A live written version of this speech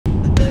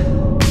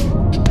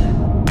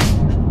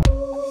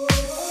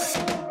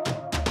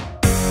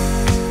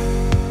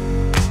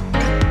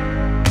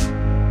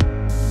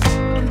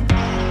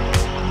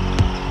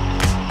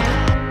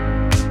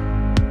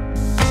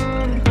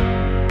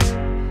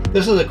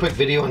This is a quick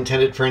video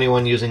intended for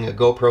anyone using a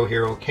GoPro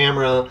Hero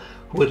camera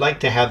who would like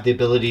to have the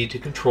ability to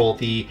control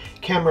the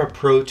camera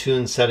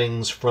ProTune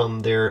settings from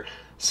their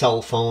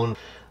cell phone.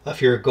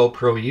 If you're a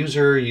GoPro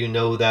user, you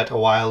know that a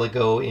while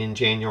ago in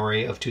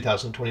January of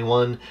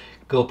 2021,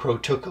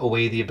 GoPro took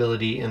away the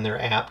ability in their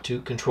app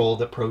to control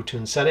the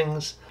ProTune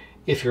settings.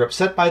 If you're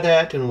upset by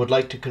that and would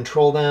like to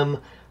control them,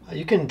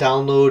 you can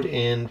download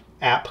an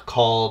app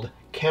called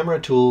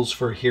Camera Tools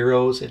for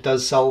Heroes. It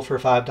does sell for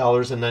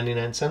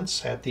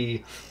 $5.99 at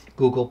the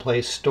Google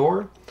Play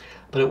Store,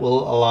 but it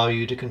will allow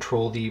you to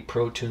control the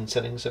ProTune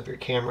settings of your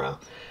camera.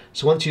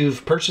 So once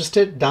you've purchased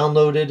it,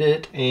 downloaded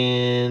it,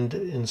 and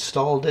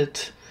installed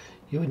it,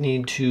 you would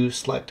need to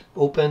select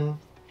Open.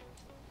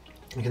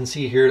 You can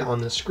see here on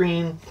the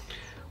screen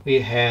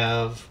we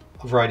have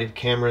a variety of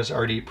cameras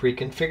already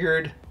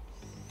pre-configured,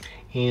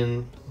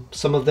 and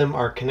some of them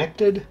are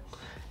connected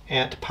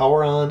at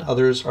power on,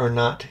 others are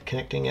not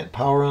connecting at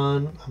power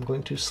on. I'm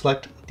going to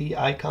select the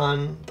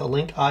icon, the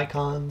link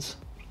icons.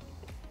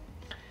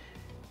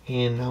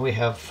 And now we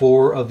have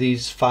five of the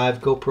five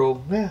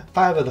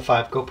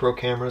GoPro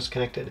cameras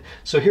connected.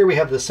 So here we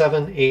have the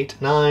 7, 8,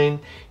 9.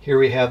 Here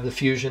we have the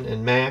Fusion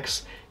and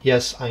Max.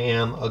 Yes, I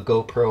am a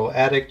GoPro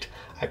addict.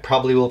 I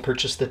probably will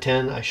purchase the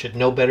 10. I should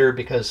know better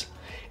because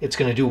it's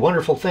going to do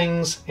wonderful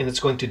things and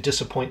it's going to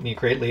disappoint me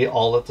greatly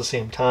all at the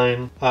same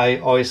time. I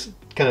always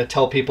kind of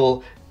tell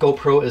people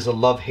GoPro is a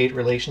love-hate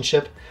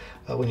relationship.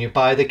 When you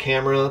buy the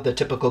camera, the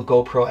typical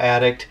GoPro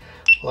addict,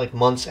 like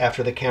months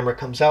after the camera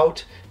comes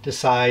out,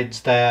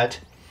 decides that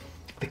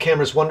the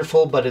camera's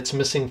wonderful, but it's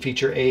missing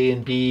feature A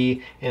and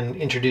B and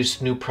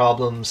introduced new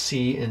problems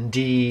C and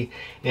D.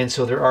 And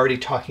so they're already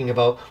talking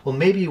about, well,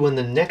 maybe when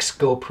the next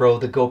GoPro,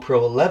 the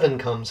GoPro 11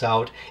 comes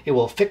out, it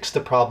will fix the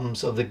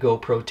problems of the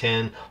GoPro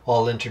 10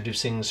 while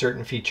introducing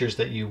certain features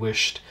that you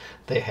wished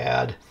they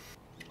had.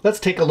 Let's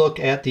take a look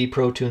at the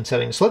ProTune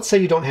settings. So let's say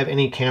you don't have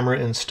any camera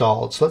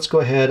installed. So let's go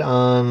ahead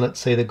on, let's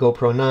say the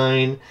GoPro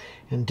 9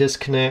 and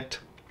disconnect.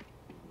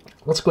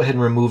 Let's go ahead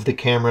and remove the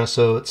camera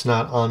so it's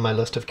not on my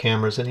list of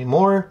cameras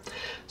anymore.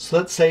 So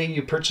let's say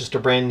you purchased a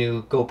brand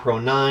new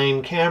GoPro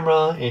 9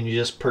 camera and you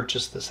just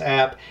purchased this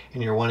app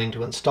and you're wanting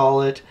to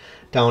install it.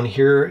 Down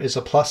here is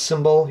a plus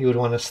symbol. You would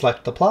want to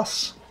select the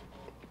plus.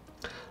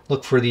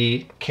 Look for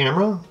the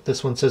camera.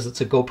 This one says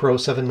it's a GoPro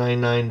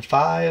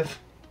 7995.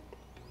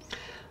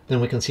 Then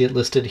we can see it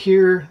listed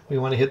here. We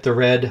want to hit the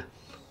red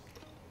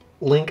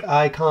link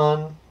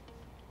icon.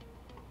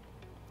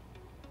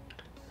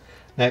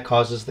 That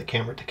causes the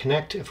camera to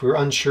connect. If we're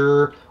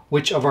unsure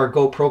which of our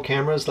GoPro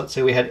cameras, let's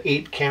say we had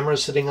 8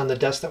 cameras sitting on the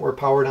desk that were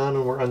powered on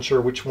and we're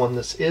unsure which one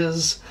this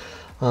is,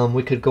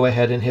 we could go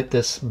ahead and hit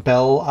this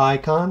bell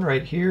icon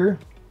right here.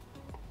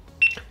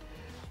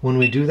 When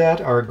we do that,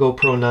 our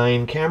GoPro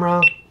 9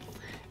 camera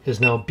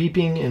is now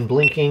beeping and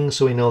blinking,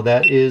 so we know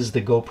that is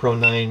the GoPro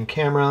 9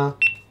 camera.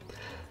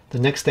 The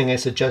next thing I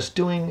suggest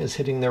doing is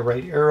hitting the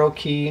right arrow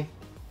key,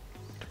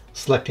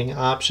 selecting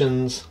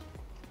options.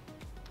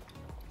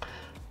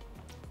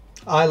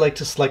 I like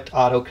to select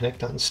Auto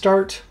Connect on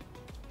Start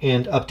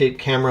and Update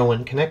Camera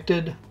when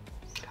connected,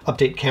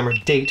 Update Camera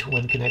Date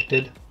when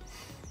connected.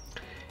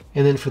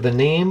 And then for the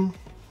name,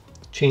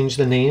 change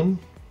the name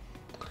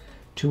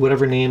to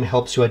whatever name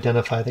helps you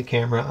identify the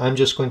camera. I'm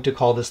just going to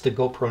call this the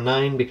GoPro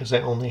 9 because I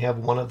only have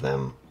one of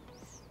them.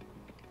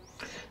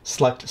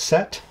 Select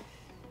Set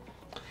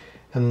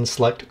and then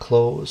select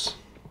Close.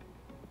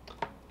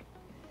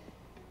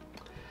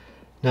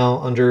 Now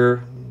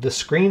under the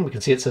screen we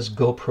can see it says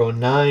GoPro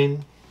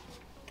 9.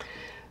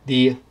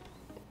 The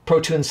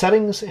ProTune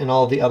settings and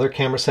all the other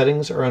camera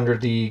settings are under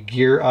the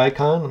gear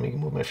icon. Let me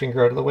move my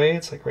finger out of the way.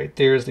 It's like right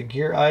there is the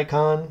gear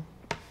icon.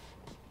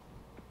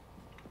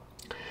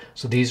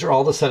 So these are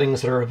all the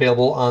settings that are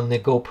available on the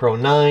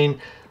GoPro 9.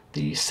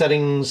 The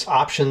settings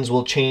options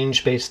will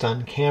change based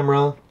on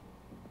camera.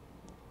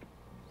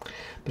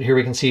 But here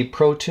we can see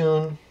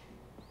ProTune.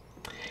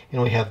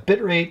 And we have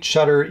bitrate,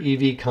 shutter,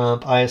 EV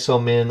comp,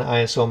 ISO min,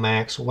 ISO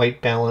max,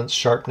 white balance,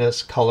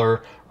 sharpness,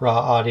 color, raw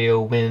audio,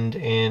 wind,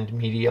 and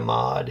media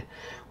mod.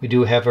 We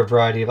do have a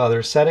variety of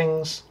other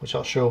settings, which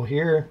I'll show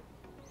here.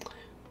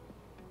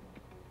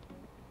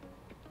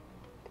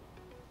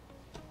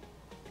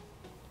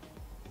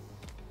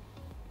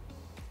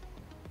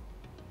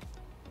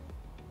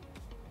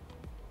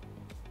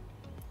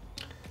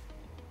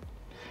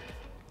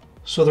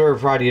 So there are a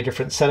variety of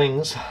different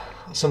settings.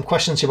 Some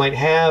questions you might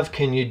have: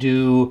 can you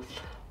do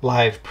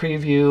live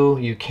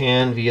preview? You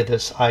can via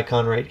this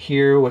icon right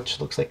here, which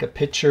looks like a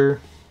picture.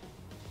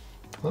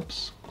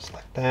 Whoops,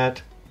 select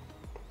that.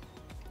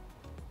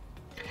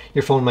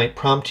 Your phone might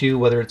prompt you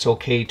whether it's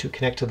okay to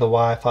connect to the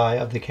Wi-Fi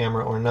of the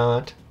camera or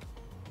not.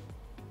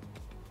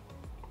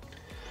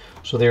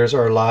 So there's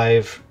our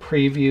live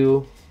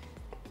preview.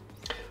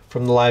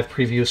 From the live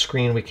preview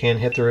screen, we can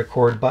hit the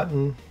record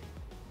button.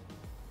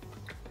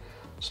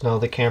 So now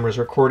the camera's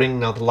recording.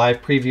 Now the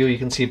live preview, you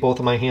can see both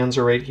of my hands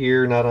are right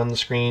here, not on the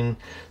screen.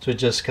 So it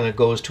just kind of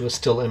goes to a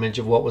still image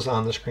of what was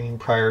on the screen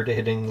prior to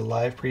hitting the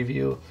live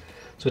preview.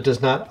 So it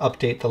does not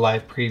update the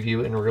live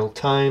preview in real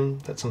time.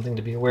 That's something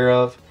to be aware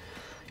of.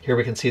 Here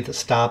we can see the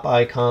stop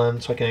icon,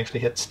 so I can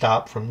actually hit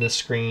stop from this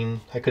screen.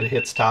 I could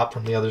hit stop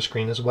from the other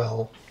screen as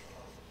well.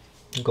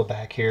 I'll go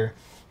back here.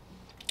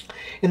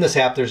 In this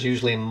app, there's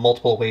usually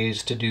multiple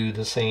ways to do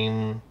the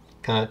same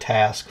kind of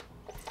task.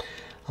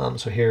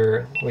 So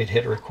here we'd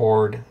hit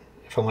record.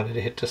 If I wanted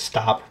to hit to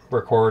stop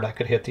record, I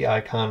could hit the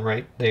icon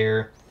right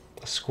there,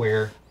 a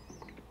square,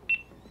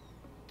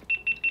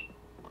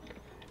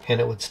 and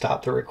it would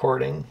stop the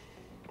recording.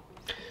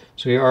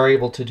 So we are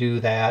able to do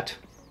that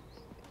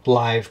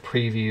live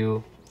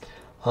preview.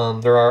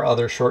 There are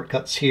other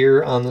shortcuts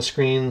here on the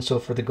screen. So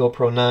for the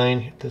GoPro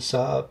 9, this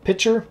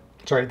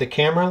the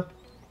camera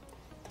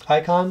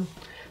icon.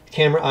 The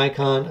camera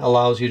icon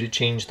allows you to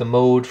change the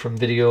mode from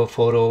video,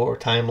 photo, or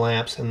time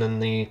lapse, and then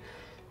the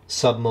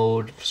sub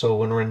mode. So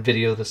when we're in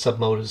video, the sub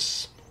mode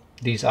is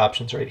these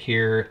options right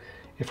here.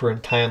 If we're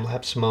in time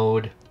lapse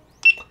mode,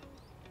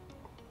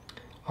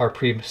 our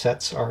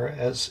presets are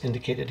as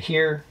indicated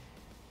here.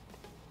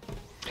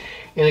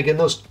 And again,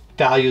 those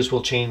values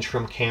will change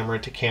from camera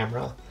to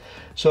camera.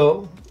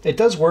 So it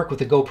does work with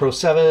the GoPro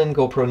 7,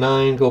 GoPro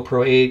 9,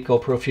 GoPro 8,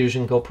 GoPro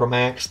Fusion, GoPro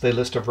Max. They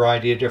list a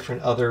variety of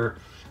different other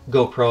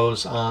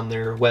GoPros on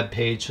their web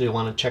page, so you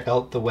want to check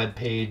out the web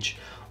page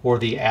or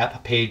the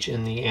app page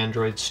in the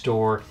Android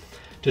store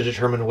to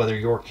determine whether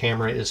your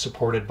camera is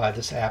supported by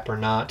this app or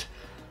not.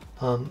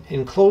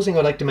 In closing,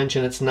 I'd like to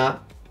mention it's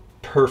not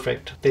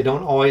perfect. They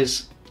don't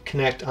always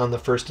connect on the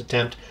first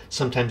attempt.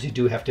 Sometimes you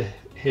do have to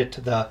hit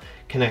the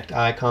connect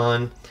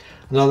icon.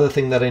 Another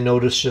thing that I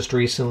noticed just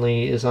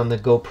recently is on the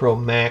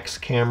GoPro Max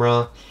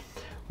camera,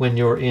 when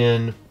you're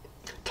in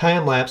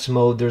time-lapse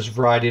mode, there's a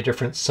variety of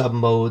different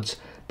sub-modes,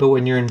 but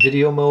when you're in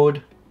video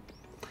mode,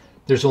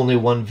 there's only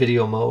one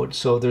video mode.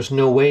 So there's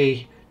no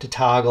way to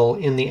toggle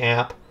in the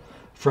app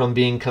from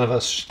being kind of a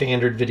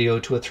standard video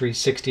to a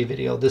 360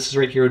 video. This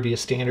right here would be a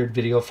standard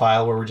video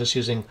file where we're just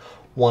using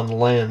one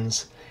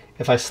lens.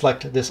 If I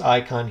select this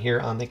icon here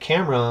on the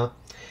camera,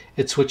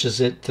 it switches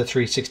it to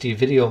 360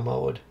 video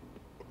mode.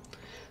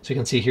 So you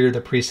can see here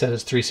the preset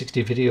is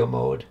 360 video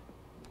mode.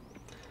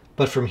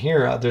 But from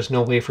here, there's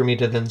no way for me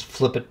to then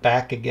flip it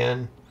back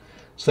again.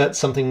 So that's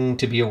something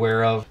to be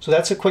aware of. So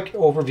that's a quick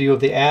overview of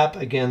the app.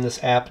 Again,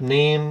 this app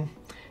name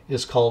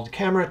is called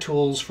Camera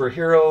Tools for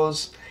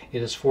Heroes.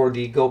 It is for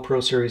the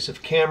GoPro series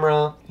of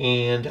camera,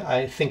 and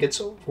I think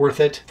it's worth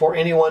it for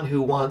anyone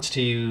who wants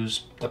to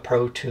use the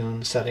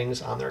ProTune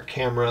settings on their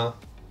camera.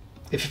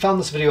 If you found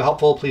this video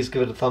helpful, please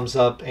give it a thumbs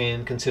up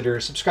and consider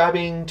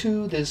subscribing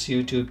to this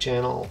YouTube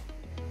channel.